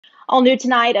All new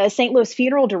tonight, a St. Louis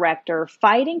funeral director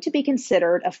fighting to be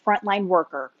considered a frontline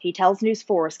worker. He tells News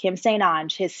 4's Kim St.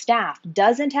 Ange his staff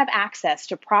doesn't have access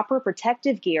to proper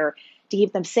protective gear to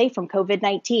keep them safe from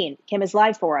COVID-19. Kim is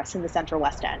live for us in the Central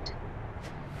West End.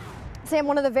 Sam,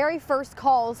 one of the very first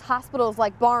calls hospitals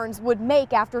like Barnes would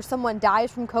make after someone dies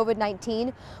from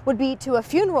COVID-19 would be to a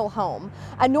funeral home.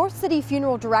 A North City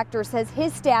funeral director says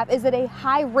his staff is at a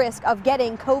high risk of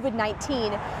getting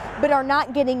COVID-19, but are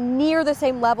not getting near the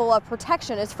same level of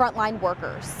protection as frontline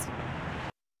workers.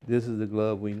 This is the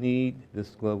glove we need, this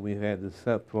glove we had to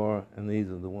set for, and these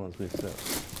are the ones we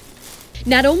set.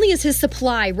 Not only is his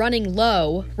supply running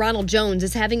low, Ronald Jones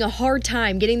is having a hard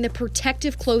time getting the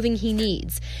protective clothing he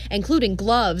needs, including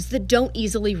gloves that don't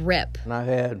easily rip. And I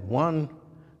had one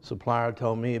supplier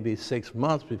told me it'd be 6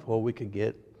 months before we could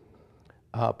get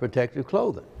protective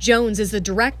clothing. Jones is the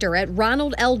director at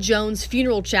Ronald L. Jones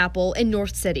Funeral Chapel in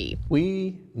North City.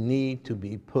 We need to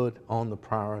be put on the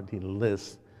priority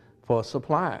list for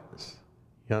supplies.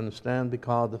 You understand?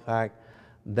 Because of the fact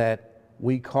that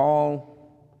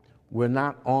we're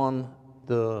not on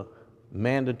the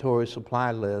mandatory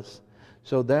supply list,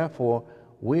 so therefore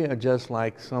we are just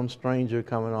like some stranger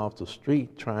coming off the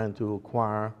street trying to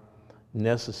acquire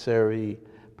necessary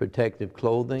protective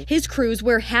clothing. His crews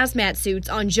wear hazmat suits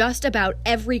on just about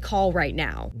every call right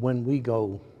now. When we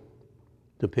go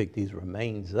to pick these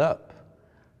remains up,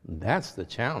 that's the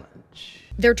challenge.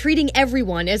 They're treating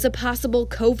everyone as a possible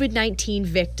COVID-19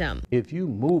 victim. If you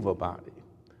move a body,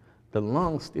 the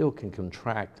lungs still can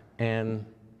contract and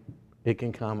it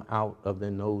can come out of their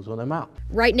nose or their mouth.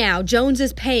 Right now, Jones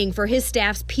is paying for his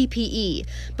staff's PPE,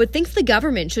 but thinks the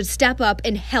government should step up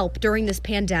and help during this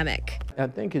pandemic. I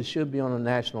think it should be on a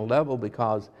national level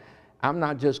because I'm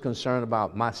not just concerned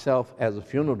about myself as a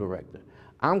funeral director.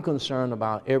 I'm concerned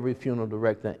about every funeral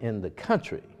director in the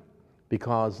country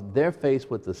because they're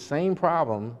faced with the same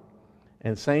problem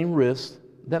and same risks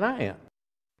that I am.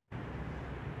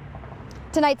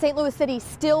 Tonight, St. Louis City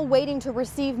still waiting to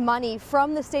receive money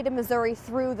from the state of Missouri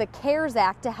through the CARES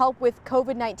Act to help with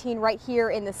COVID-19 right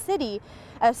here in the city.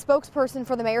 A spokesperson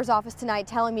for the mayor's office tonight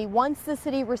telling me once the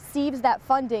city receives that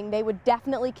funding, they would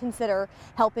definitely consider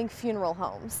helping funeral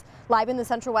homes. Live in the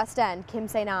Central West End, Kim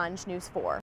St. Ange, News 4.